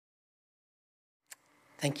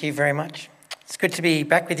Thank you very much. It's good to be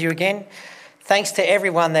back with you again. Thanks to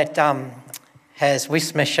everyone that has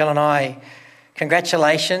wished Michelle and I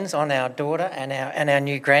congratulations on our daughter and our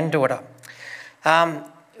new granddaughter.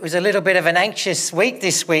 It was a little bit of an anxious week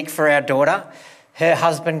this week for our daughter. Her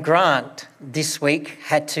husband Grant this week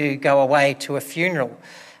had to go away to a funeral,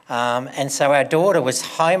 and so our daughter was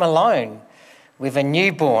home alone with a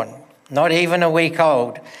newborn, not even a week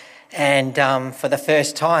old, and for the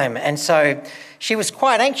first time. And so she was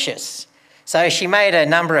quite anxious. So she made a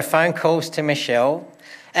number of phone calls to Michelle,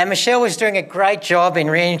 and Michelle was doing a great job in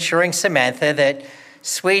reassuring Samantha that,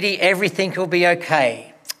 sweetie, everything will be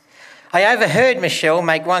okay. I overheard Michelle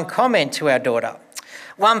make one comment to our daughter.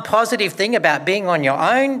 One positive thing about being on your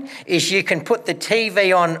own is you can put the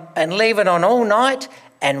TV on and leave it on all night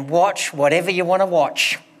and watch whatever you want to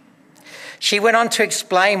watch. She went on to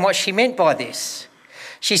explain what she meant by this.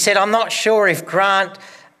 She said, I'm not sure if Grant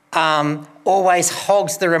always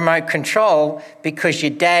hogs the remote control because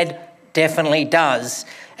your dad definitely does.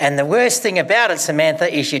 And the worst thing about it,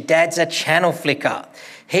 Samantha, is your dad's a channel flicker.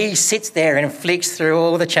 He sits there and flicks through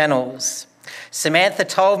all the channels. Samantha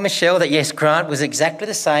told Michelle that yes, Grant was exactly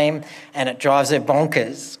the same and it drives her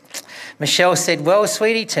bonkers. Michelle said, well,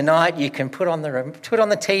 sweetie, tonight you can put on the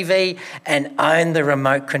TV and own the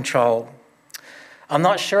remote control. I'm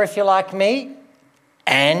not sure if you're like me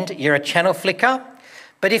and you're a channel flicker,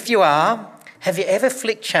 but if you are, have you ever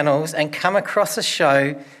flicked channels and come across a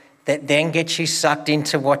show that then gets you sucked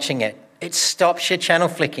into watching it? It stops your channel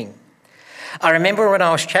flicking. I remember when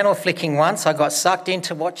I was channel flicking once, I got sucked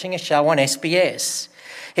into watching a show on SBS.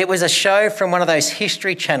 It was a show from one of those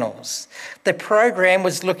history channels. The program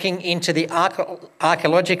was looking into the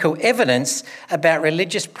archaeological evidence about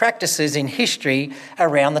religious practices in history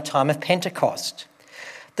around the time of Pentecost.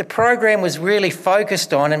 The program was really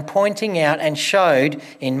focused on and pointing out and showed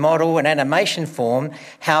in model and animation form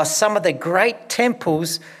how some of the great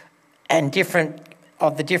temples and different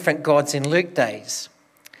gods in Luke days.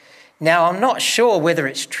 Now, I'm not sure whether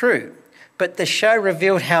it's true, but the show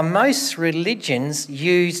revealed how most religions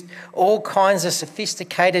used all kinds of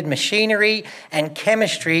sophisticated machinery and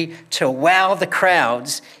chemistry to wow the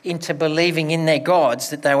crowds into believing in their gods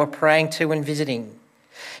that they were praying to and visiting.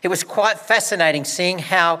 It was quite fascinating seeing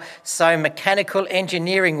how so mechanical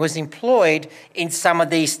engineering was employed in some of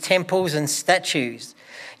these temples and statues.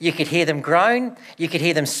 You could hear them groan, you could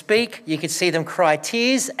hear them speak, you could see them cry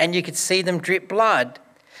tears, and you could see them drip blood.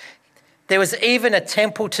 There was even a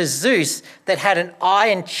temple to Zeus that had an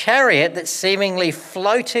iron chariot that seemingly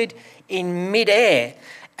floated in midair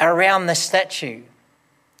around the statue.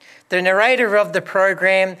 The narrator of the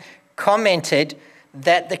program commented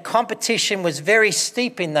that the competition was very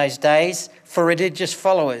steep in those days for religious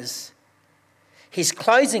followers. His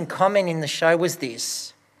closing comment in the show was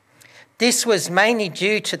this. This was mainly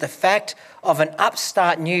due to the fact of an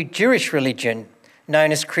upstart new Jewish religion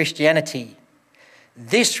known as Christianity.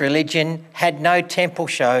 This religion had no temple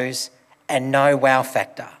shows and no wow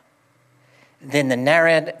factor. Then the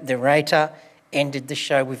narrator ended the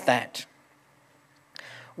show with that.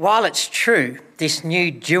 While it's true this new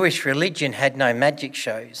Jewish religion had no magic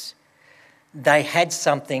shows, they had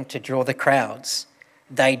something to draw the crowds.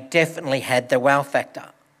 They definitely had the wow factor.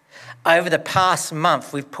 Over the past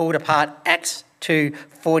month, we've pulled apart Acts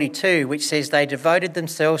 2:42, which says they devoted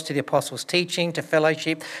themselves to the apostles' teaching, to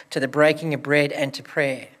fellowship, to the breaking of bread and to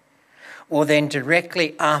prayer. Well, then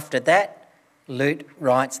directly after that, Luke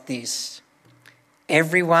writes this.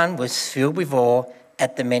 Everyone was filled with awe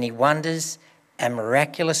at the many wonders and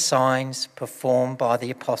miraculous signs performed by the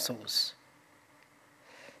apostles.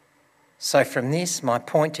 So from this, my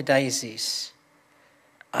point today is this.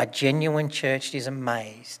 A genuine church is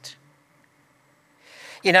amazed.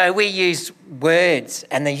 You know, we use words,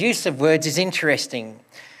 and the use of words is interesting.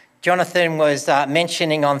 Jonathan was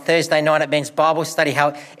mentioning on Thursday night at Ben's Bible study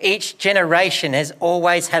how each generation has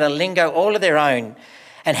always had a lingo all of their own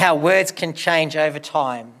and how words can change over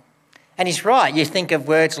time. And he's right. You think of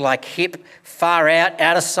words like hip, far out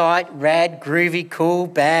of sight, rad, groovy, cool,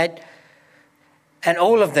 bad, and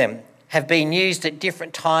all of them have been used at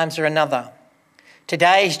different times or another.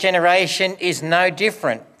 Today's generation is no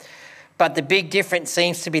different, but the big difference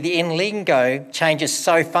seems to be the lingo changes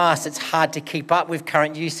so fast it's hard to keep up with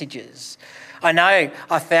current usages. I know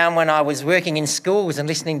I found when I was working in schools and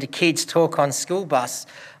listening to kids talk on school bus,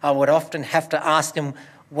 I would often have to ask them,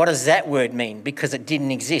 what does that word mean? Because it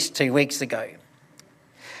didn't exist 2 weeks ago.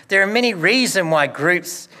 There are many reasons why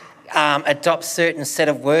groups adopt certain set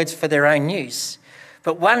of words for their own use.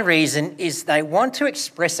 But one reason is they want to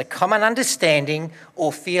express a common understanding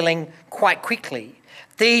or feeling quite quickly.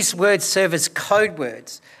 These words serve as code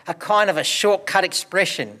words, a kind of a shortcut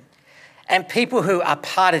expression. And people who are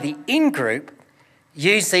part of the in-group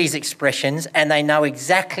use these expressions and they know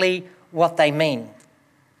exactly what they mean.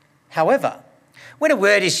 However, when a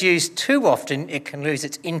word is used too often, it can lose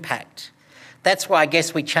its impact. That's why I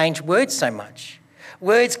guess we change words so much.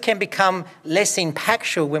 Words can become less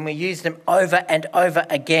impactful when we use them over and over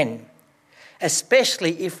again,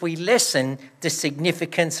 especially if we lessen the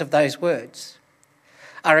significance of those words.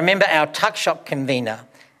 I remember our tuck shop convener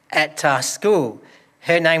at school.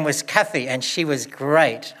 Her name was Kathy, and she was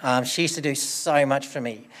great. She used to do so much for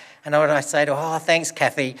me. And I would say to her, "Oh, thanks,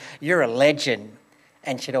 Kathy, you're a legend."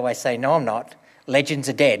 And she'd always say, "No, I'm not. Legends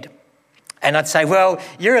are dead." And I'd say, "Well,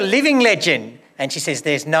 you're a living legend." And she says,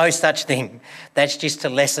 "There's no such thing. That's just to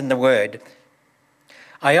lessen the word."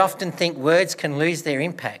 I often think words can lose their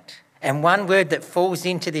impact. And one word that falls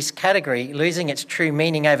into this category, losing its true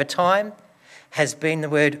meaning over time, has been the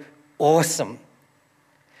word awesome.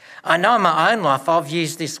 I know in my own life I've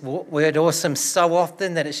used this word awesome so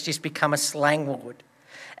often that it's just become a slang word.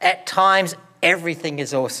 At times, everything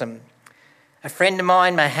is awesome. A friend of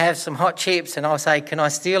mine may have some hot chips and I'll say, "Can I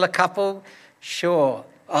steal a couple?" "Sure."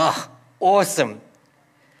 "Oh, awesome."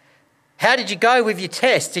 "How did you go with your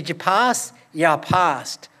test? Did you pass?" "Yeah, I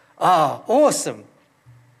passed." "Oh, awesome."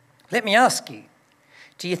 Let me ask you,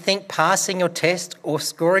 do you think passing your test or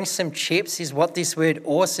scoring some chips is what this word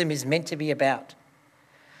awesome is meant to be about?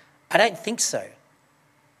 I don't think so.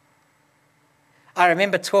 I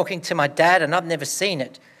remember talking to my dad, and I've never seen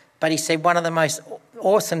it, but he said one of the most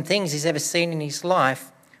awesome things he's ever seen in his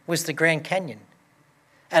life was the Grand Canyon.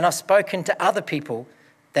 And I've spoken to other people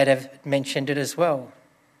that have mentioned it as well.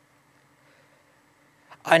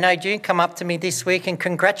 I know June come up to me this week and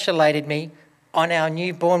congratulated me on our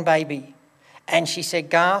newborn baby. And she said,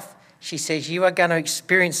 "Garth," she says, "you are going to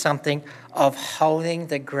experience something of holding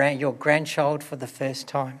your grandchild for the first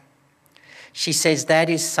time." She says that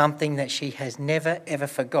is something that she has never, ever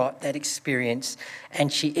forgot, that experience.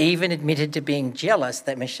 And she even admitted to being jealous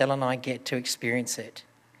that Michelle and I get to experience it.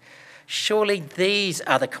 Surely these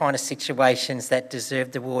are the kind of situations that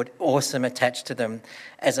deserve the word awesome attached to them,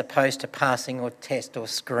 as opposed to passing or test or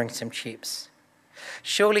scoring some chips.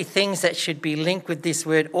 Surely things that should be linked with this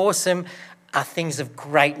word awesome are things of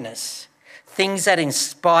greatness, things that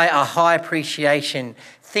inspire a high appreciation,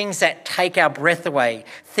 things that take our breath away,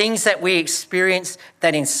 things that we experience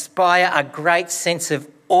that inspire a great sense of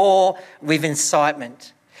awe with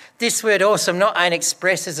incitement. This word awesome not only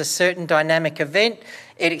expresses a certain dynamic event,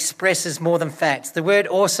 it expresses more than facts. The word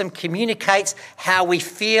awesome communicates how we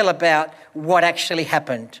feel about what actually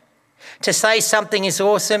happened. To say something is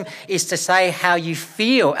awesome is to say how you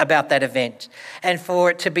feel about that event. And for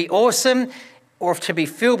it to be awesome or to be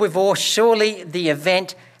filled with awe, surely the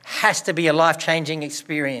event has to be a life-changing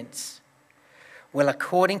experience. Well,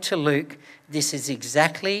 according to Luke, this is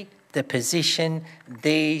exactly the position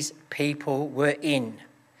these people were in.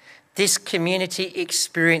 This community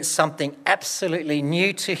experienced something absolutely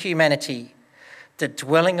new to humanity, the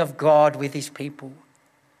dwelling of God with his people.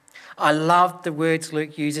 I love the words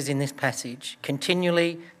Luke uses in this passage,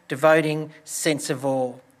 continually devoting sense of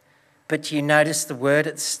awe. But do you notice the word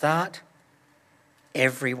at the start?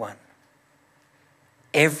 Everyone.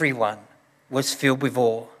 Everyone was filled with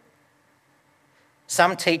awe.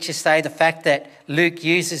 Some teachers say the fact that Luke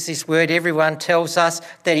uses this word everyone tells us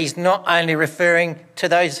that he's not only referring to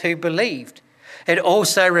those who believed, it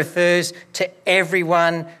also refers to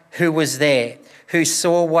everyone who was there, who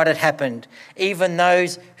saw what had happened, even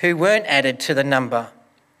those who weren't added to the number.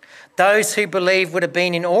 Those who believed would have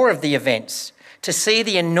been in awe of the events, to see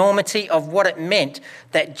the enormity of what it meant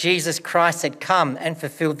that Jesus Christ had come and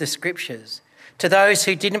fulfilled the scriptures. To those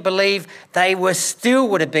who didn't believe, they still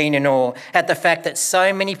would have been in awe at the fact that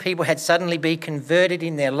so many people had suddenly been converted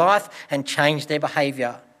in their life and changed their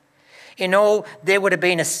behaviour. In all, there would have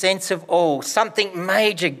been a sense of awe, something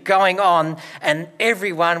major going on, and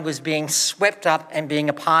everyone was being swept up and being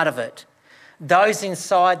a part of it. Those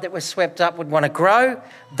inside that were swept up would want to grow.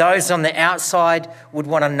 Those on the outside would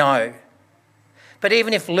want to know. But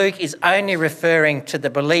even if Luke is only referring to the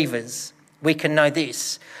believers, we can know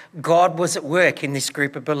this. God was at work in this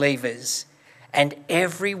group of believers, and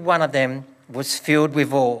every one of them was filled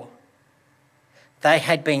with awe. They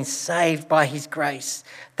had been saved by his grace.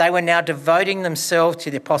 They were now devoting themselves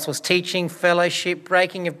to the apostles' teaching, fellowship,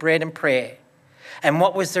 breaking of bread and prayer. And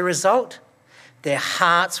what was the result? Their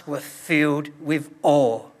hearts were filled with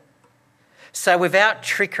awe. So without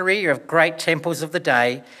trickery of great temples of the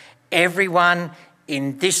day, everyone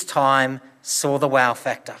in this time saw the wow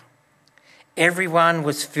factor. Everyone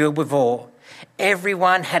was filled with awe.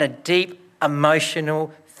 Everyone had a deep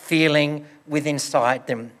emotional feeling within inside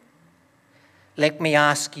them. Let me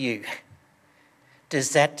ask you,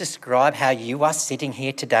 does that describe how you are sitting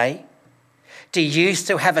here today? Do you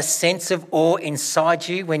still have a sense of awe inside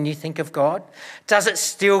you when you think of God? Does it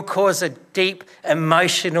still cause a deep,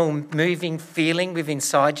 emotional, moving feeling within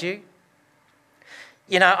inside you?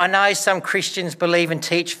 You know, I know some Christians believe and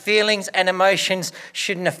teach feelings and emotions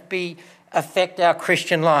shouldn't affect our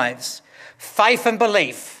Christian lives. Faith and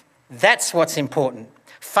belief, that's what's important.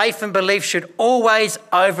 Faith and belief should always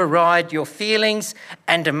override your feelings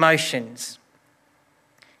and emotions.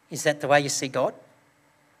 Is that the way you see God?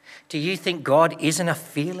 Do you think God isn't a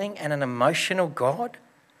feeling and an emotional God?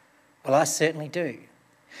 Well, I certainly do.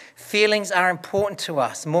 Feelings are important to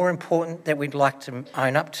us, more important than we'd like to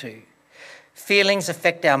own up to. Feelings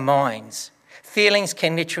affect our minds. Feelings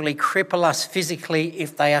can literally cripple us physically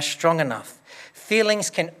if they are strong enough. Feelings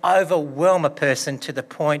can overwhelm a person to the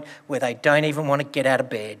point where they don't even want to get out of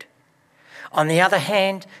bed. On the other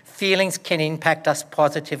hand, feelings can impact us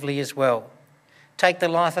positively as well. Take the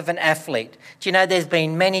life of an athlete. Do you know there's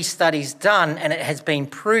been many studies done and it has been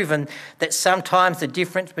proven that sometimes the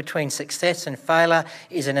difference between success and failure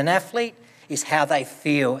is in an athlete is how they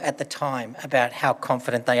feel at the time about how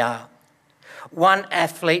confident they are. One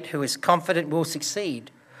athlete who is confident will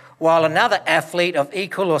succeed, while another athlete of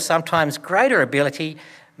equal or sometimes greater ability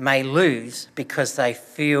may lose because they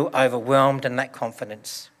feel overwhelmed in that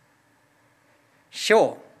confidence.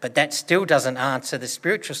 Sure, but that still doesn't answer the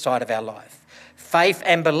spiritual side of our life. Faith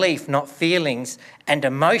and belief, not feelings and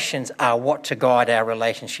emotions, are what to guide our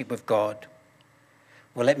relationship with God.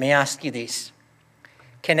 Well, let me ask you this.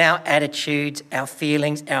 Can our attitudes, our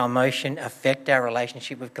feelings, our emotion affect our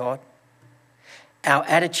relationship with God? Our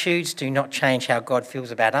attitudes do not change how God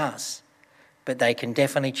feels about us, but they can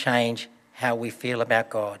definitely change how we feel about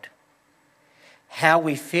God. How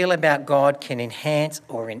we feel about God can enhance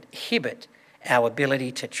or inhibit our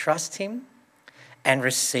ability to trust him and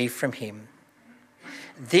receive from him.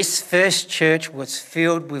 This first church was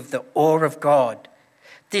filled with the awe of God.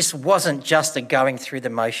 This wasn't just a going through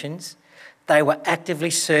the motions. They were actively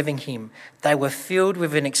serving him. They were filled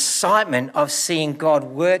with an excitement of seeing God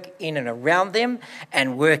work in and around them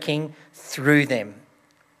and working through them.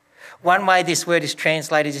 One way this word is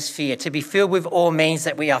translated is fear. To be filled with awe means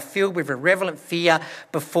that we are filled with a reverent fear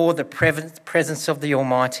before the presence of the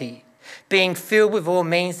Almighty. Being filled with awe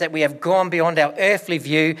means that we have gone beyond our earthly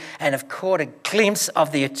view and have caught a glimpse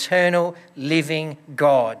of the eternal living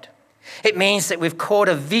God. It means that we've caught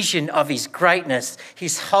a vision of his greatness,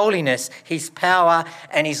 his holiness, his power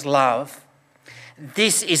and his love.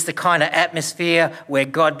 This is the kind of atmosphere where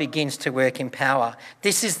God begins to work in power.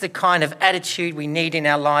 This is the kind of attitude we need in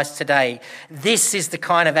our lives today. This is the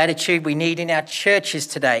kind of attitude we need in our churches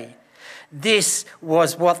today. This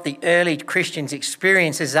was what the early Christians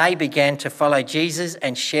experienced as they began to follow Jesus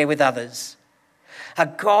and share with others. A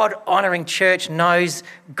God-honouring church knows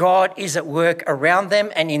God is at work around them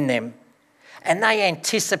and in them, and they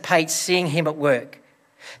anticipate seeing him at work.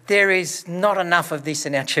 There is not enough of this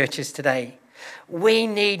in our churches today. We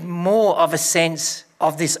need more of a sense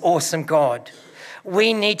of this awesome God.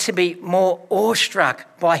 We need to be more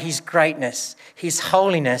awestruck by his greatness, his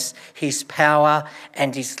holiness, his power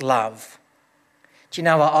and his love. Do you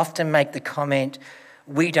know, I often make the comment,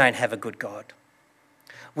 we don't have a good God.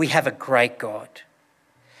 We have a great God.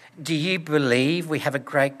 Do you believe we have a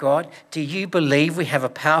great God? Do you believe we have a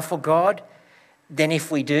powerful God? Then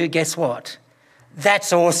if we do, guess what?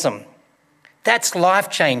 That's awesome. That's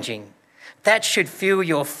life-changing. That should fill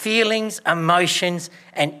your feelings, emotions,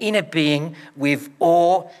 and inner being with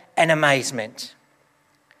awe and amazement.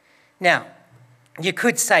 Now, you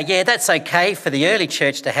could say, yeah, that's okay for the early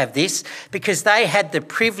church to have this because they had the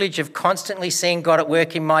privilege of constantly seeing God at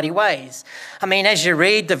work in mighty ways. I mean, as you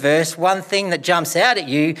read the verse, one thing that jumps out at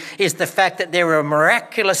you is the fact that there were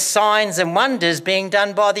miraculous signs and wonders being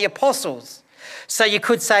done by the apostles. So you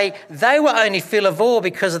could say they were only full of awe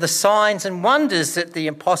because of the signs and wonders that the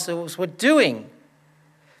apostles were doing.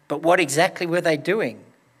 But what exactly were they doing?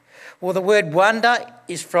 Well, the word wonder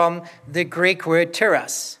is from the Greek word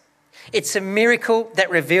teras. It's a miracle that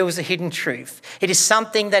reveals a hidden truth. It is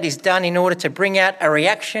something that is done in order to bring out a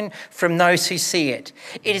reaction from those who see it.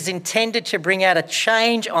 It is intended to bring out a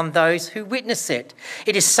change on those who witness it.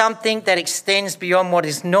 It is something that extends beyond what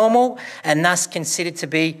is normal and thus considered to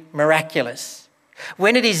be miraculous.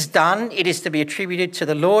 When it is done, it is to be attributed to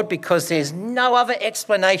the Lord because there's no other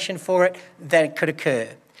explanation for it that it could occur.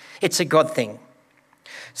 It's a God thing.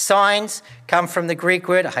 Signs come from the Greek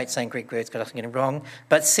word, I hate saying Greek words because I can get it wrong,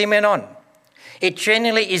 but simenon. It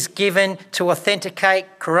generally is given to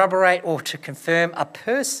authenticate, corroborate or to confirm a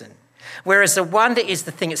person. Whereas the wonder is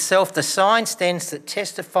the thing itself, the sign stands that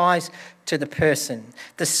testifies to the person.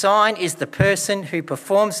 The sign is the person who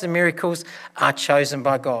performs the miracles are chosen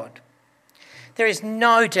by God. There is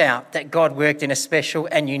no doubt that God worked in a special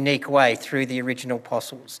and unique way through the original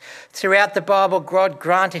apostles. Throughout the Bible, God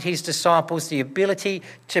granted his disciples the ability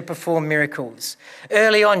to perform miracles.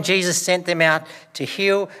 Early on, Jesus sent them out to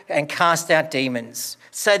heal and cast out demons.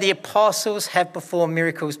 So the apostles have performed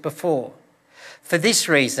miracles before. For this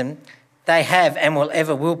reason, they have and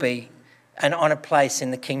will be an honoured place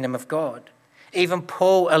in the kingdom of God. Even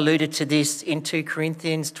Paul alluded to this in 2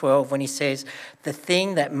 Corinthians 12 when he says, the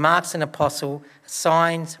thing that marks an apostle,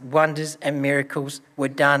 signs, wonders and miracles were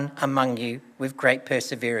done among you with great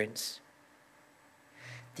perseverance.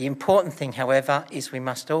 The important thing, however, is we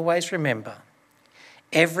must always remember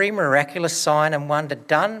every miraculous sign and wonder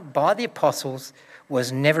done by the apostles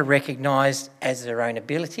was never recognised as their own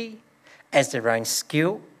ability, as their own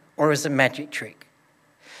skill, or as a magic trick.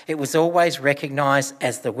 It was always recognised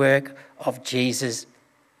as the work of Jesus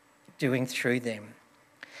doing through them.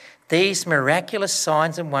 These miraculous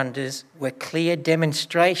signs and wonders were clear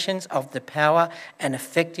demonstrations of the power and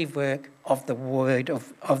effective work of the word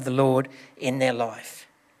of the Lord in their life.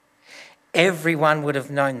 Everyone would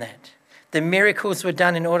have known that. The miracles were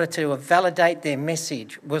done in order to validate their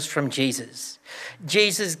message was from Jesus.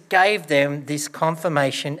 Jesus gave them this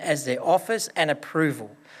confirmation as their office and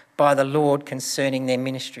approval by the Lord concerning their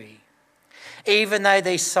ministry. Even though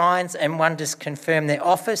these signs and wonders confirm their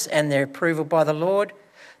office and their approval by the Lord,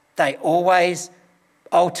 they always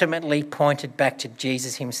ultimately pointed back to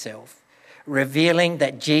Jesus himself, revealing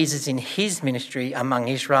that Jesus in his ministry among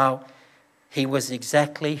Israel, he was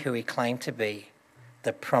exactly who he claimed to be,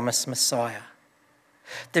 the promised Messiah.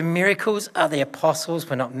 The miracles of the apostles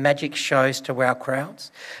were not magic shows to wow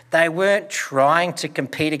crowds. They weren't trying to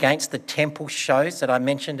compete against the temple shows that I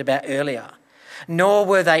mentioned about earlier, nor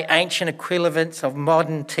were they ancient equivalents of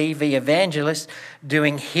modern TV evangelists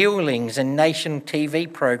doing healings and nation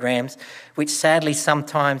TV programs, which sadly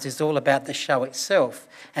sometimes is all about the show itself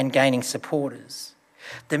and gaining supporters.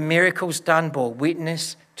 The miracles done bore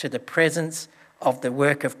witness to the presence of the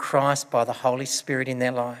work of Christ by the Holy Spirit in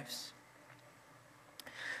their lives.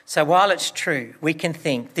 So while it's true, we can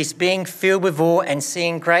think this being filled with awe and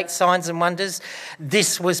seeing great signs and wonders,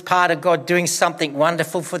 this was part of God doing something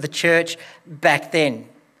wonderful for the church back then.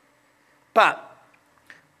 But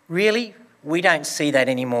really, we don't see that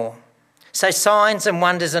anymore. So signs and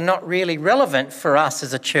wonders are not really relevant for us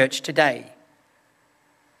as a church today.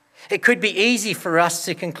 It could be easy for us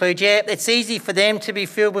to conclude, yeah, it's easy for them to be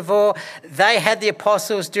filled with awe. They had the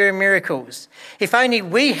apostles doing miracles. If only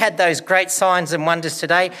we had those great signs and wonders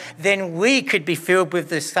today, then we could be filled with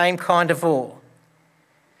the same kind of awe.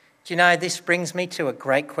 Do you know, this brings me to a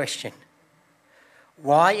great question.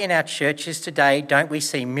 Why in our churches today don't we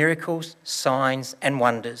see miracles, signs and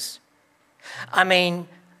wonders? I mean,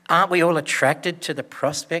 aren't we all attracted to the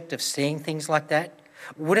prospect of seeing things like that?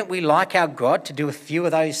 Wouldn't we like our God to do a few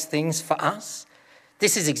of those things for us?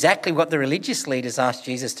 This is exactly what the religious leaders asked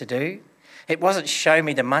Jesus to do. It wasn't show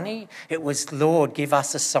me the money. It was, Lord, give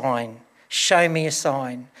us a sign. Show me a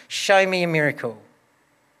sign. Show me a miracle.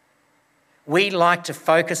 We like to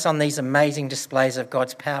focus on these amazing displays of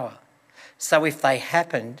God's power. So if they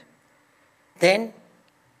happened, then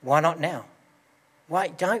why not now? Why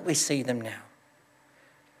don't we see them now?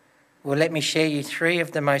 Well, let me share you 3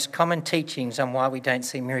 of the most common teachings on why we don't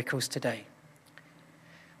see miracles today.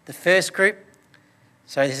 The first group,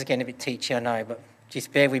 sorry, this is getting a bit teachy, I know, but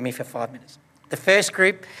just bear with me for 5 minutes. The first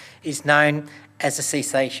group is known as the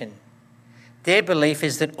cessation. Their belief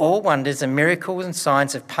is that all wonders and miracles and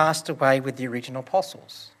signs have passed away with the original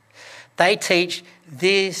apostles. They teach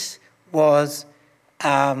there was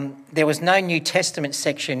no New Testament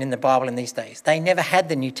section in the Bible in these days. They never had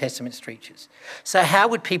the New Testament scriptures. So how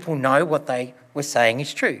would people know what they were saying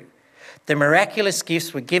is true? The miraculous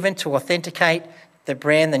gifts were given to authenticate the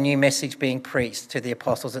brand, the new message being preached to the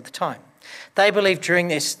apostles at the time. They believed during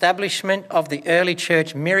the establishment of the early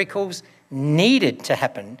church, miracles needed to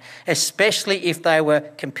happen, especially if they were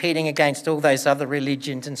competing against all those other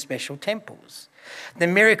religions and special temples. The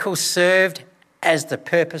miracles served as the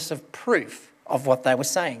purpose of proof of what they were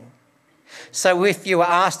saying. So if you're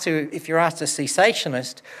asked a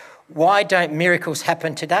cessationist, why don't miracles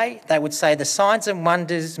happen today? They would say the signs and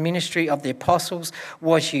wonders ministry of the apostles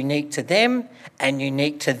was unique to them and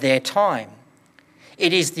unique to their time.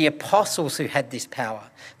 It is the apostles who had this power.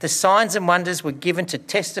 The signs and wonders were given to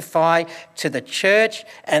testify to the church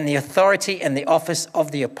and the authority and the office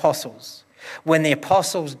of the apostles. When the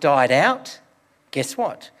apostles died out, guess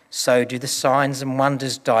what? So do the signs and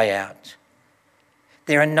wonders die out.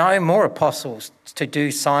 There are no more apostles to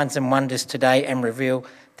do signs and wonders today and reveal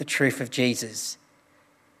the truth of Jesus.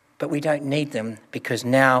 But we don't need them because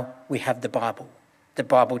now we have the Bible. The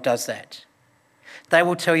Bible does that. They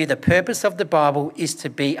will tell you the purpose of the Bible is to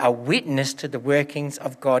be a witness to the workings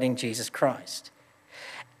of God in Jesus Christ,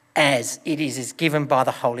 as it is given by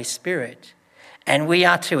the Holy Spirit. And we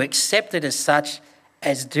are to accept it as such,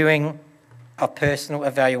 as doing a personal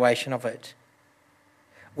evaluation of it.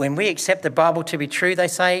 When we accept the Bible to be true, they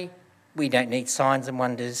say, we don't need signs and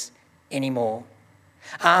wonders anymore.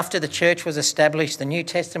 After the church was established, the New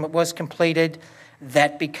Testament was completed,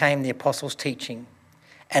 that became the apostles' teaching.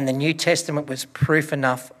 And the New Testament was proof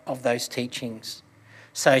enough of those teachings.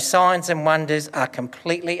 So signs and wonders are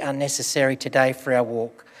completely unnecessary today for our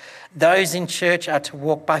walk. Those in church are to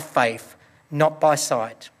walk by faith, not by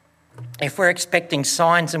sight. If we're expecting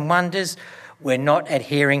signs and wonders, we're not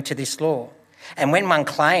adhering to this law. And when one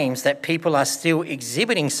claims that people are still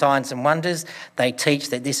exhibiting signs and wonders, they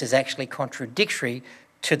teach that this is actually contradictory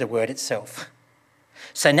to the word itself.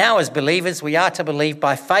 So now as believers, we are to believe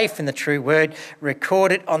by faith in the true word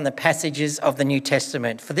recorded on the passages of the New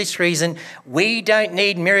Testament. For this reason, we don't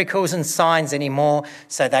need miracles and signs anymore,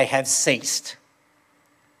 so they have ceased.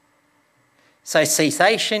 So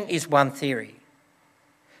cessation is one theory.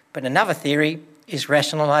 But another theory is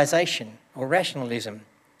rationalisation or rationalism.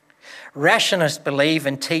 Rationalists believe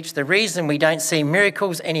and teach the reason we don't see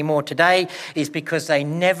miracles anymore today is because they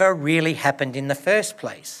never really happened in the first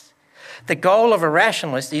place. The goal of a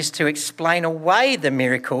rationalist is to explain away the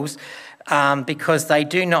miracles because they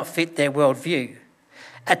do not fit their worldview.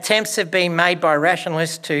 Attempts have been made by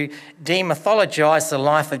rationalists to demythologise the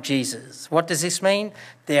life of Jesus. What does this mean?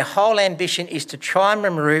 Their whole ambition is to try and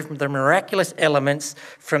remove the miraculous elements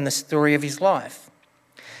from the story of his life.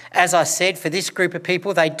 As I said, for this group of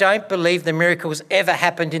people, they don't believe the miracles ever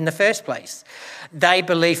happened in the first place. They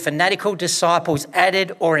believe fanatical disciples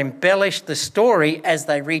added or embellished the story as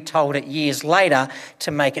they retold it years later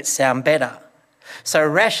to make it sound better. So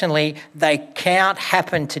rationally, they can't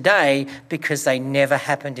happen today because they never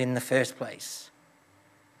happened in the first place.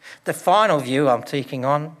 The final view I'm taking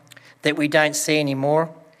on that we don't see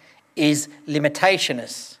anymore is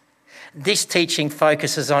limitationist. This teaching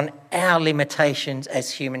focuses on our limitations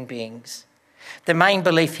as human beings. The main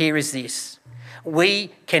belief here is this: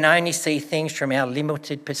 we can only see things from our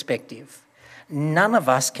limited perspective. None of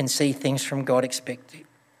us can see things from God's perspective.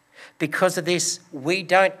 Because of this, we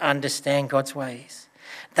don't understand God's ways.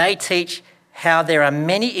 They teach how there are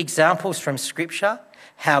many examples from Scripture,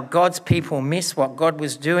 how God's people miss what God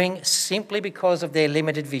was doing simply because of their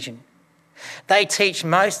limited vision. They teach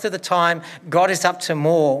most of the time God is up to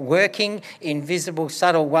more, working in visible,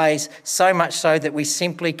 subtle ways, so much so that we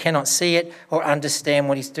simply cannot see it or understand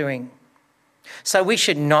what he's doing. So we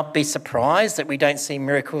should not be surprised that we don't see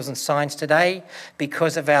miracles and signs today.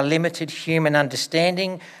 Because of our limited human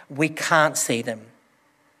understanding, we can't see them.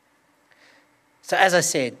 So as I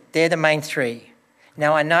said, they're the main three.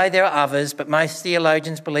 Now, I know there are others, but most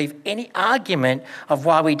theologians believe any argument of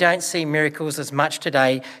why we don't see miracles as much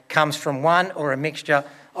today comes from one or a mixture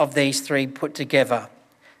of these three put together.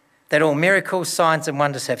 That all miracles, signs and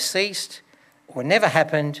wonders have ceased, or never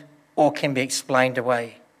happened, or can be explained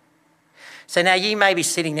away. So now you may be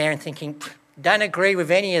sitting there and thinking, don't agree with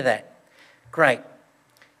any of that. Great.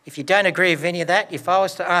 If you don't agree with any of that, if I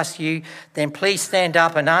was to ask you, then please stand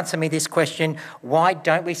up and answer me this question: why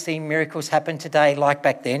don't we see miracles happen today like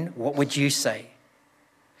back then? What would you say?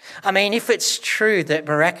 I mean, if it's true that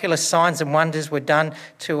miraculous signs and wonders were done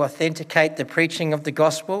to authenticate the preaching of the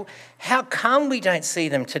gospel, how come we don't see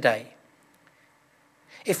them today?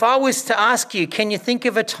 If I was to ask you, can you think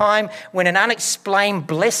of a time when an unexplained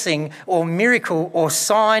blessing or miracle or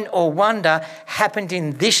sign or wonder happened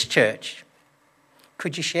in this church?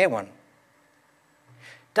 Could you share one?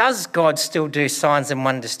 Does God still do signs and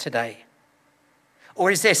wonders today? Or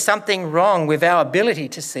is there something wrong with our ability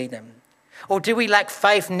to see them? Or do we lack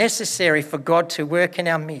faith necessary for God to work in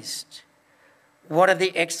our midst? What are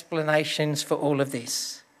the explanations for all of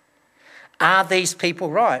this? Are these people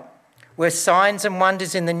right? Were signs and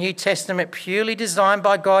wonders in the New Testament purely designed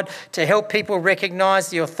by God to help people recognise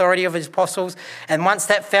the authority of his apostles, and once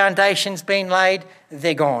that foundation's been laid,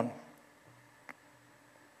 they're gone?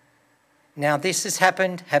 Now this has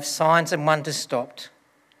happened. Have signs and wonders stopped?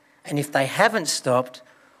 And if they haven't stopped,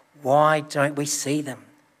 why don't we see them?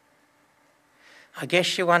 I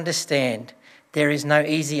guess you understand there is no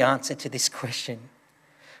easy answer to this question.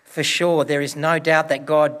 For sure, there is no doubt that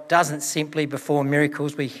God doesn't simply perform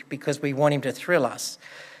miracles because we want him to thrill us.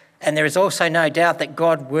 And there is also no doubt that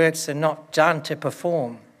God works and not done to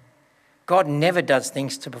perform. God never does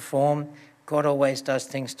things to perform, God always does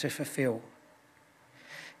things to fulfill.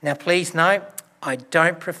 Now, please note, I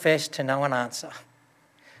don't profess to know an answer,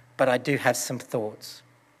 but I do have some thoughts.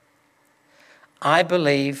 I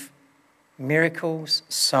believe miracles,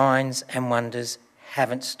 signs and wonders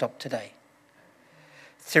haven't stopped today.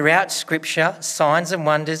 Throughout Scripture, signs and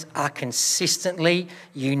wonders are consistently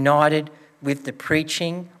united with the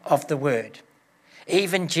preaching of the word.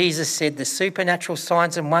 Even Jesus said the supernatural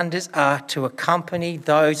signs and wonders are to accompany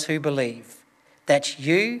those who believe. That's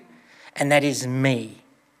you and that is me.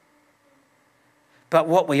 But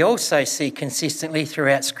what we also see consistently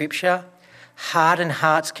throughout Scripture, hardened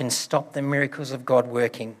hearts can stop the miracles of God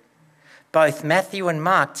working. Both Matthew and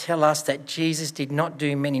Mark tell us that Jesus did not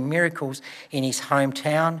do many miracles in his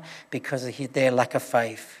hometown because of their lack of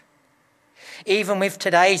faith. Even with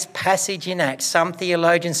today's passage in Acts, some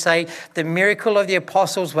theologians say the miracle of the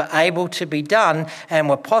apostles were able to be done and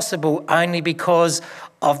were possible only because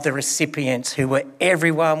of the recipients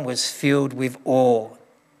everyone was filled with awe.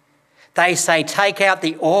 They say take out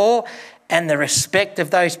the awe and the respect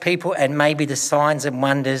of those people and maybe the signs and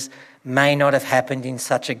wonders may not have happened in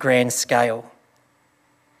such a grand scale.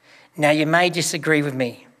 Now, you may disagree with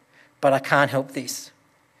me, but I can't help this.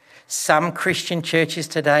 Some Christian churches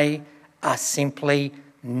today are simply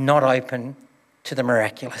not open to the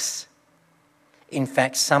miraculous. In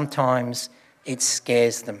fact, sometimes it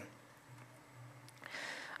scares them.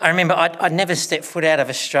 I remember I'd never stepped foot out of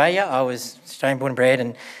Australia. I was Australian born and bred,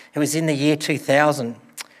 and it was in the year 2000.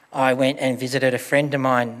 I went and visited a friend of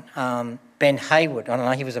mine, Ben Hayward. I don't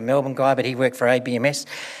know, he was a Melbourne guy, but he worked for ABMS,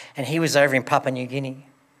 and he was over in Papua New Guinea.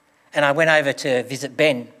 And I went over to visit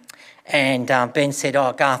Ben, and Ben said,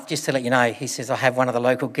 "Oh, Garth, just to let you know," he says, "I have one of the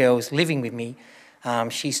local girls living with me.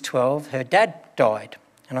 She's 12. Her dad died."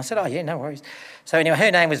 And I said, "Oh, yeah, no worries." So anyway, her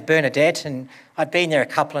name was Bernadette, and I'd been there a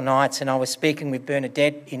couple of nights, and I was speaking with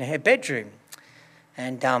Bernadette in her bedroom.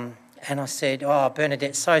 And I said, "Oh,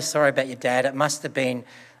 Bernadette, so sorry about your dad. It must have been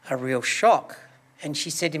a real shock." And she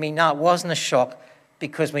said to me, "No, it wasn't a shock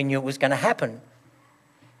because we knew it was going to happen."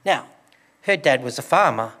 Now, her dad was a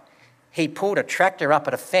farmer. He pulled a tractor up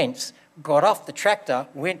at a fence, got off the tractor,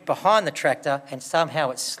 went behind the tractor, and somehow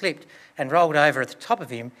it slipped and rolled over at the top of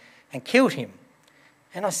him and killed him.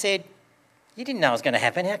 And I said, "You didn't know it was going to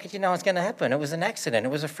happen. How could you know it was going to happen? It was an accident. It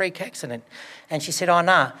was a freak accident." And she said, "Oh,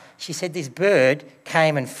 no." She said, "This bird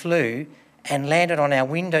came and flew and landed on our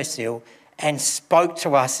windowsill and spoke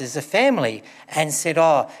to us as a family and said,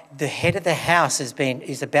 'Oh, the head of the house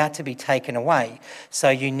is about to be taken away. So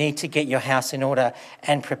you need to get your house in order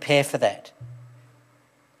and prepare for that.'"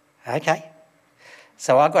 Okay.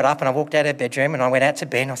 So I got up and I walked out of her bedroom and I went out to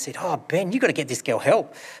Ben. I said, "Oh, Ben, you've got to get this girl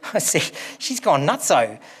help." I said, "She's gone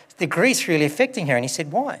nutso. The grief's really affecting her." And he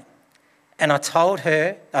said, "Why?" And I told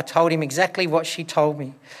him exactly what she told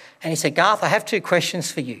me. And he said, "Garth, I have 2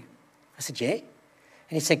 questions for you." I said, "Yeah."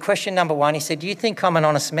 And he said, "Question number 1," he said, "Do you think I'm an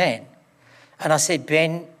honest man?" And I said,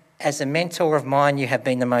 "Ben, as a mentor of mine, you have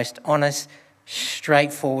been the most honest,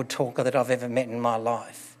 straightforward talker that I've ever met in my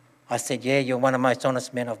life." I said, "Yeah, you're one of the most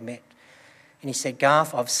honest men I've met." And he said,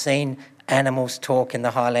 "Garth, I've seen animals talk in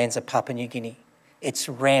the highlands of Papua New Guinea. It's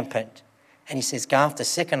rampant." And he says, "Garth, the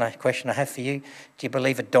second question I have for you, do you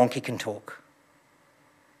believe a donkey can talk?"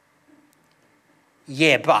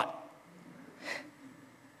 "Yeah, but..."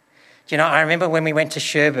 Do you know, I remember when we went to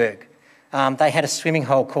Cherbourg, they had a swimming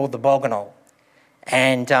hole called the Bogganol,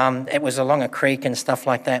 and it was along a creek and stuff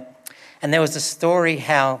like that. And there was a story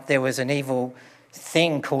how there was an evil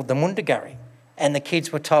thing called the Mundagari, and the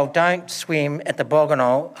kids were told, "Don't swim at the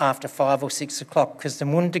Bogganol after 5 or 6 o'clock because the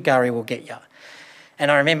Mundagari will get you."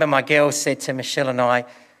 And I remember my girls said to Michelle and I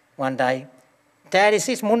one day, "Dad, is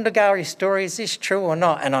this Mundagari story, is this true or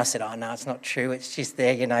not?" And I said, "Oh, no, it's not true. It's just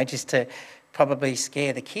there, just to probably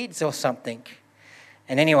scare the kids or something."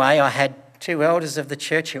 And anyway, I had 2 elders of the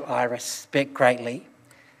church who I respect greatly.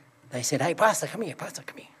 They said, "Hey, Pastor, come here, Pastor,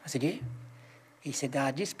 come here." I said, "Yeah." He said,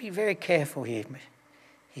 "Just be very careful here."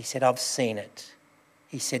 He said, "I've seen it."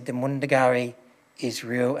 He said, "The Mundagari is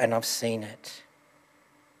real and I've seen it."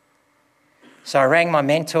 So I rang my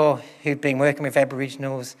mentor who'd been working with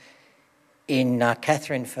Aboriginals in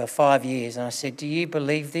Katherine for 5 years, and I said, "Do you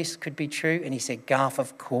believe this could be true?" And he said, "Garth,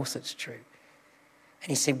 of course it's true." And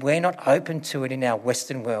he said, "We're not open to it in our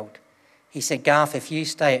Western world." He said, "Garth, if you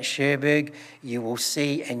stay at Cherbourg, you will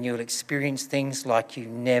see and you'll experience things like you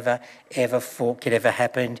never, ever thought could ever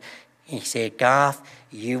happen." He said, "Garth,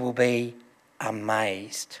 you will be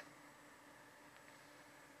amazed."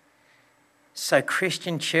 So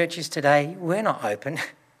Christian churches today, we're not open.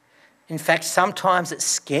 In fact, sometimes it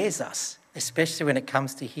scares us, especially when it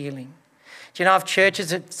comes to healing. Do you know of churches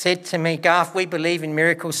that said to me, Garth, we believe in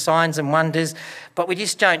miracles, signs and wonders, but we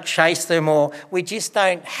just don't chase them, or we just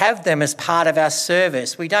don't have them as part of our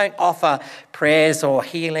service. We don't offer prayers or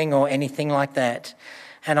healing or anything like that.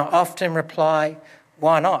 And I often reply,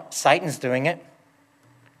 why not? Satan's doing it.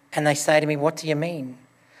 And they say to me, what do you mean?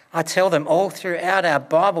 I tell them all throughout our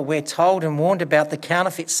Bible, we're told and warned about the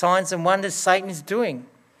counterfeit signs and wonders Satan is doing.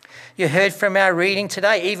 You heard from our reading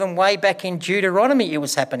today, even way back in Deuteronomy, it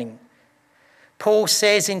was happening. Paul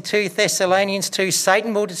says in 2 Thessalonians 2,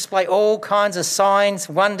 Satan will display all kinds of signs,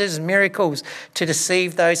 wonders, miracles to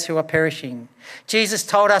deceive those who are perishing. Jesus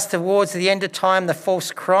told us towards the end of time, the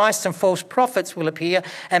false Christ and false prophets will appear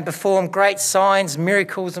and perform great signs,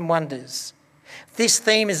 miracles and wonders. This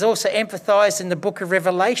theme is also emphasised in the book of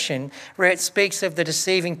Revelation, where it speaks of the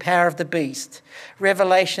deceiving power of the beast.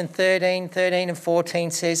 Revelation 13 and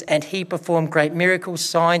 14 says, and he performed great miracles,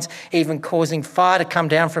 signs, even causing fire to come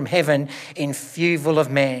down from heaven in fuvil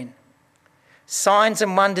of man. Signs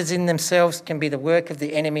and wonders in themselves can be the work of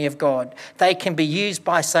the enemy of God. They can be used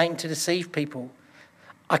by Satan to deceive people.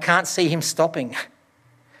 I can't see him stopping.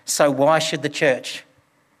 So why should the church?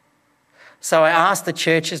 So I ask the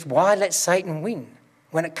churches, why let Satan win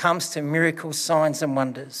when it comes to miracles, signs and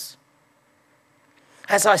wonders?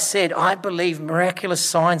 As I said, I believe miraculous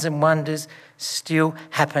signs and wonders still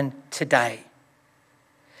happen today.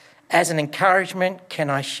 As an encouragement, can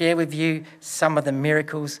I share with you some of the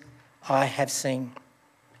miracles I have seen?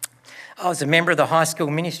 I was a member of the high school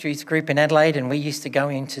ministries group in Adelaide, and we used to go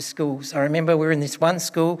into schools. I remember we were in this one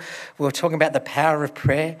school, we were talking about the power of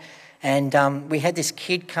prayer. And we had this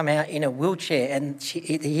kid come out in a wheelchair, and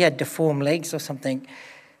he had deformed legs or something.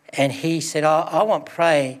 And he said, I want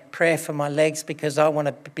prayer for my legs because I want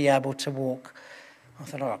to be able to walk. I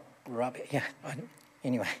thought, oh, rubbish. Yeah,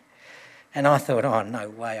 anyway. And I thought, oh, no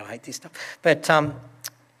way, I hate this stuff. But, and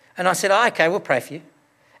I said, oh, okay, we'll pray for you.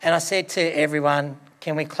 And I said to everyone,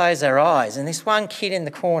 can we close our eyes? And this one kid in the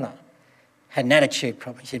corner had an attitude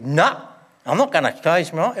problem. He said, no, I'm not going to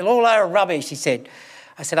close my eyes. It's all our rubbish, he said.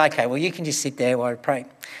 I said, okay, well, you can just sit there while I pray.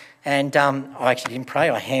 And I actually didn't pray.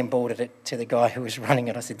 I handballed it to the guy who was running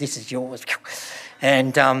it. I said, this is yours.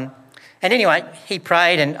 And anyway, he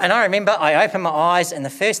prayed. And I remember I opened my eyes, and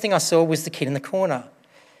the first thing I saw was the kid in the corner.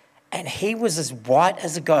 And he was as white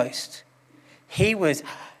as a ghost. He was,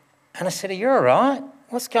 and I said, are you all right?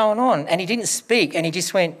 What's going on? And he didn't speak, and he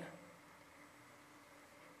just went,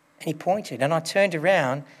 and he pointed. And I turned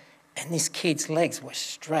around, and this kid's legs were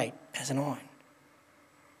straight as an iron.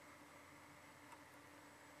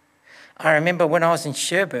 I remember when I was in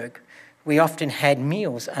Cherbourg, we often had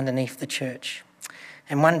meals underneath the church.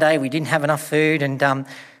 And one day we didn't have enough food, and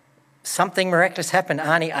something miraculous happened.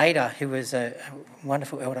 Auntie Ada, who was a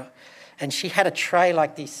wonderful elder, and she had a tray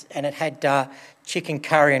like this, and it had chicken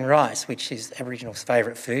curry and rice, which is Aboriginal's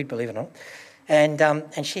favourite food, believe it or not.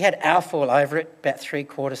 And she had alpha all over it, about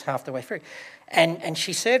 3/4, half the way through. And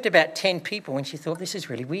she served about 10 people, and she thought, this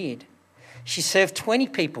is really weird. She served 20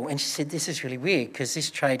 people, and she said, this is really weird because this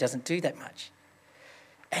tray doesn't do that much.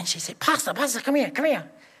 And she said, Pastor, come here.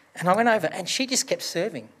 And I went over, and she just kept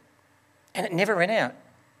serving, and it never ran out.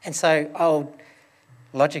 And so, old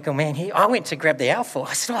logical man here, I went to grab the alpha.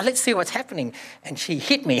 I said, let's see what's happening. And she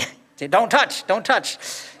hit me. Said, don't touch.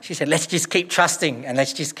 She said, let's just keep trusting and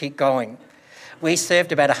let's just keep going. We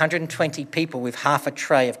served about 120 people with half a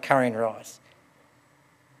tray of curry and rice.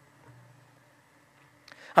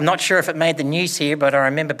 I'm not sure if it made the news here, but I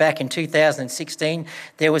remember back in 2016,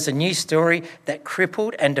 there was a news story that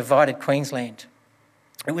crippled and divided Queensland.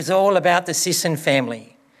 It was all about the Sisson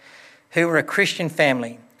family, who were a Christian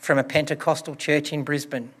family from a Pentecostal church in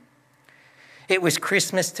Brisbane. It was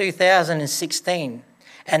Christmas 2016,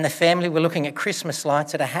 and the family were looking at Christmas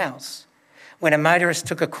lights at a house when a motorist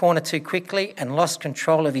took a corner too quickly and lost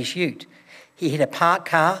control of his ute. He hit a parked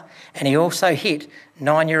car, and he also hit a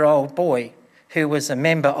 9-year-old boy who was a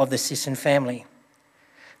member of the Sisson family.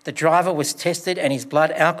 The driver was tested, and his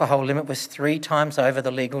blood alcohol limit was 3 times over the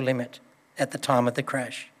legal limit at the time of the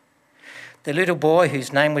crash. The little boy,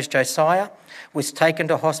 whose name was Josiah, was taken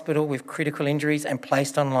to hospital with critical injuries and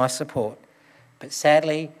placed on life support. But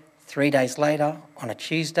sadly, 3 days later, on a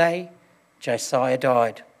Tuesday, Josiah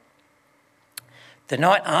died. The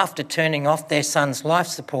night after turning off their son's life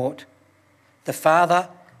support, the father,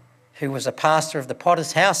 who was a pastor of the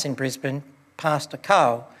Potter's House in Brisbane, Pastor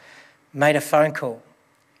Carl, made a phone call.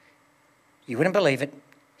 You wouldn't believe it,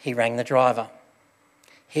 he rang the driver.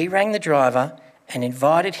 He rang the driver and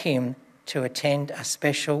invited him to attend a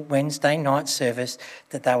special Wednesday night service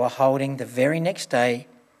that they were holding the very next day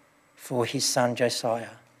for his son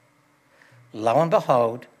Josiah. Lo and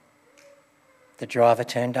behold, the driver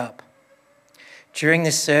turned up. During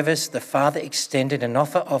this service, the father extended an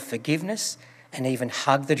offer of forgiveness and even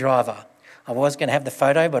hugged the driver. I was going to have the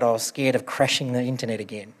photo, but I was scared of crashing the internet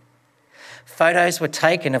again. Photos were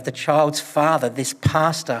taken of the child's father, this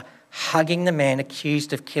pastor, hugging the man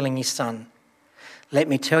accused of killing his son. Let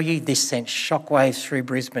me tell you, this sent shockwaves through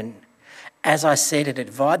Brisbane. As I said, it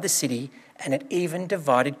divided the city and it even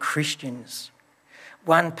divided Christians.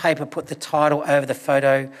 One paper put the title over the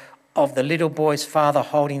photo of the little boy's father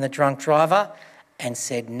holding the drunk driver and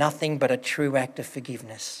said nothing but a true act of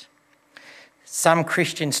forgiveness. Some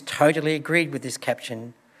Christians totally agreed with this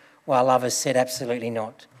caption, while others said absolutely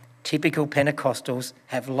not. Typical Pentecostals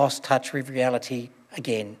have lost touch with reality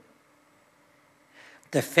again.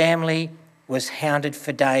 The family was hounded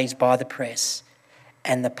for days by the press,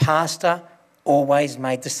 and the pastor always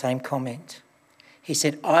made the same comment. He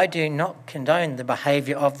said, I do not condone the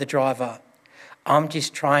behaviour of the driver. I'm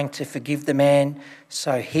just trying to forgive the man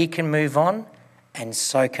so he can move on, and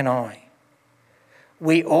so can I.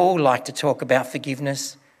 We all like to talk about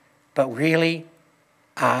forgiveness, but really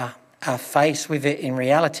are faced with it in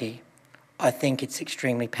reality. I think it's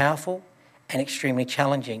extremely powerful and extremely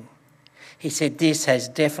challenging. He said, this has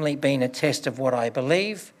definitely been a test of what I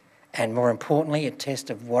believe, and more importantly, a test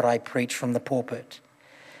of what I preach from the pulpit.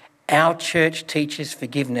 Our church teaches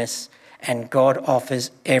forgiveness, and God offers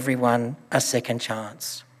everyone a second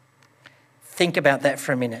chance. Think about that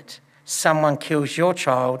for a minute. Someone kills your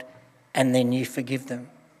child and then you forgive them.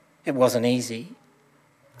 It wasn't easy.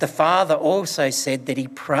 The father also said that he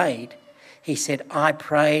prayed. He said, I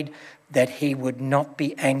prayed that he would not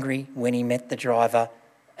be angry when he met the driver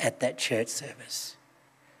at that church service.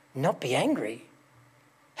 Not be angry?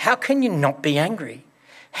 How can you not be angry?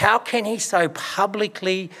 How can he so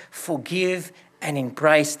publicly forgive and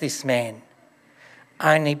embrace this man?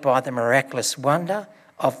 Only by the miraculous wonder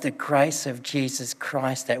of the grace of Jesus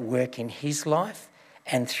Christ at work in his life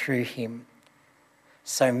and through him.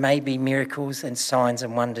 So maybe miracles and signs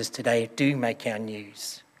and wonders today do make our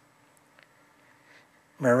news.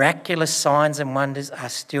 Miraculous signs and wonders are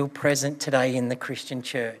still present today in the Christian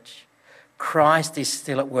church. Christ is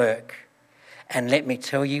still at work. And let me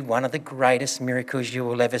tell you, one of the greatest miracles you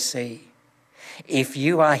will ever see. If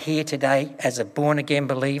you are here today as a born-again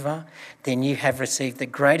believer, then you have received the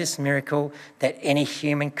greatest miracle that any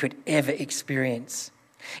human could ever experience.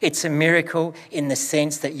 It's a miracle in the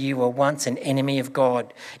sense that you were once an enemy of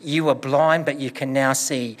God. You were blind, but you can now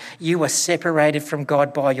see. You were separated from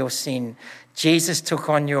God by your sin. Jesus took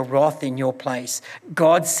on your wrath in your place.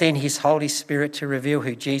 God sent his Holy Spirit to reveal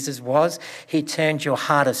who Jesus was. He turned your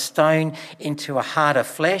heart of stone into a heart of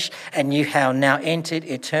flesh, and you have now entered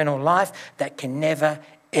eternal life that can never,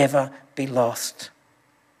 ever be lost.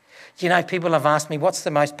 Do you know, people have asked me, what's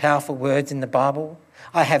the most powerful words in the Bible?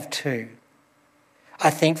 I have two. I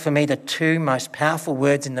think for me the two most powerful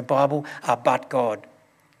words in the Bible are but God.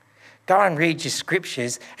 Go and read your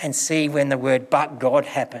scriptures and see when the word but God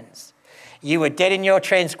happens. You were dead in your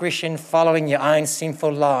transgression, following your own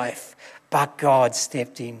sinful life, but God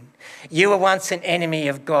stepped in. You were once an enemy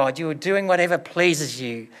of God. You were doing whatever pleases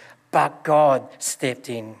you, but God stepped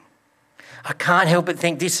in. I can't help but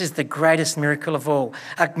think this is the greatest miracle of all,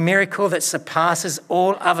 a miracle that surpasses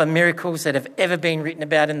all other miracles that have ever been written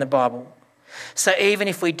about in the Bible. So even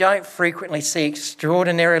if we don't frequently see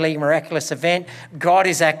extraordinarily miraculous event, God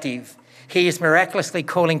is active. He is miraculously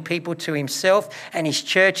calling people to himself, and his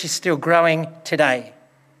church is still growing today.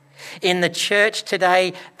 In the church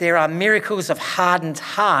today, there are miracles of hardened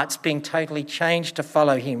hearts being totally changed to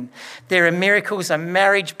follow him. There are miracles of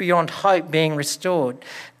marriage beyond hope being restored.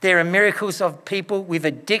 There are miracles of people with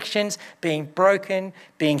addictions being broken,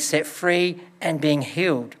 being set free, and being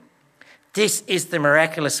healed. This is the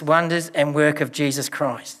miraculous wonders and work of Jesus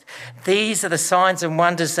Christ. These are the signs and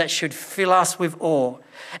wonders that should fill us with awe,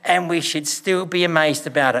 and we should still be amazed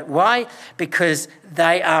about it. Why? Because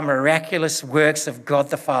they are miraculous works of God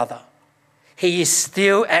the Father. He is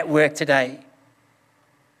still at work today.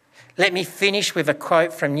 Let me finish with a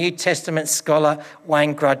quote from New Testament scholar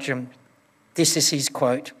Wayne Grudem. This is his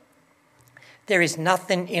quote. There is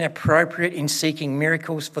nothing inappropriate in seeking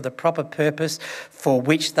miracles for the proper purpose for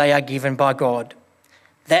which they are given by God,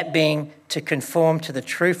 that being to conform to the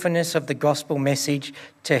truthfulness of the gospel message,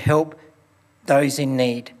 to help those in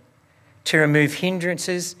need, to remove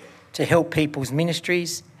hindrances, to help people's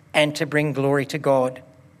ministries, and to bring glory to God.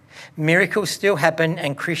 Miracles still happen,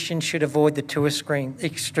 and Christians should avoid the two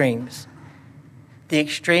extremes. The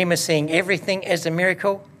extreme of seeing everything as a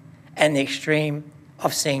miracle, and the extreme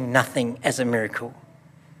of seeing nothing as a miracle.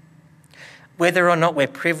 Whether or not we're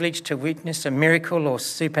privileged to witness a miracle or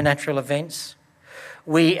supernatural events,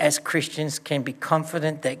 We as Christians can be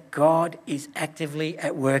confident that God is actively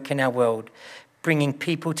at work in our world, bringing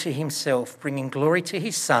people to himself, bringing glory to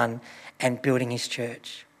his Son, and building his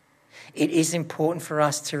church. It is important for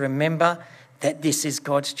us to remember that this is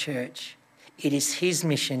God's church. It is his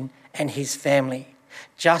mission and his family.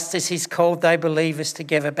 Just as he's called those believers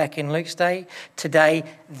together back in Luke's day, today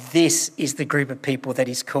this is the group of people that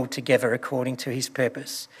he's called together according to his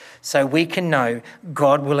purpose. So we can know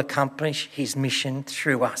God will accomplish his mission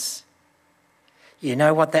through us. You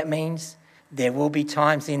know what that means? There will be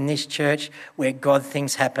times in this church where God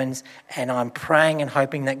things happens, and I'm praying and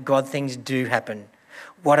hoping that God things do happen.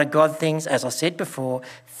 What are God things? As I said before,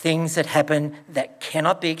 things that happen that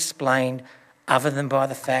cannot be explained other than by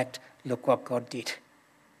the fact, look what God did.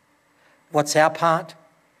 What's our part?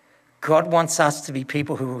 God wants us to be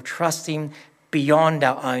people who will trust him beyond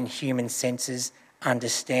our own human senses,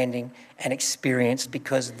 understanding and experience,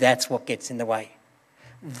 because that's what gets in the way.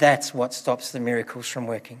 That's what stops the miracles from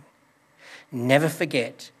working. Never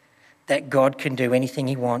forget that God can do anything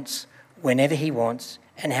he wants, whenever he wants,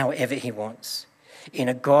 and however he wants. In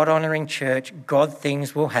a God-honouring church, God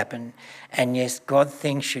things will happen. And yes, God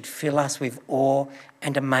things should fill us with awe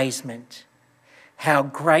and amazement. How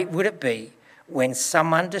great would it be when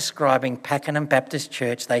someone describing Pakenham Baptist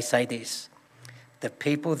Church, they say this: the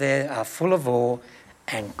people there are full of awe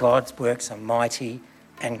and God's works are mighty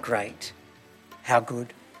and great. How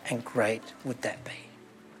good and great would that be?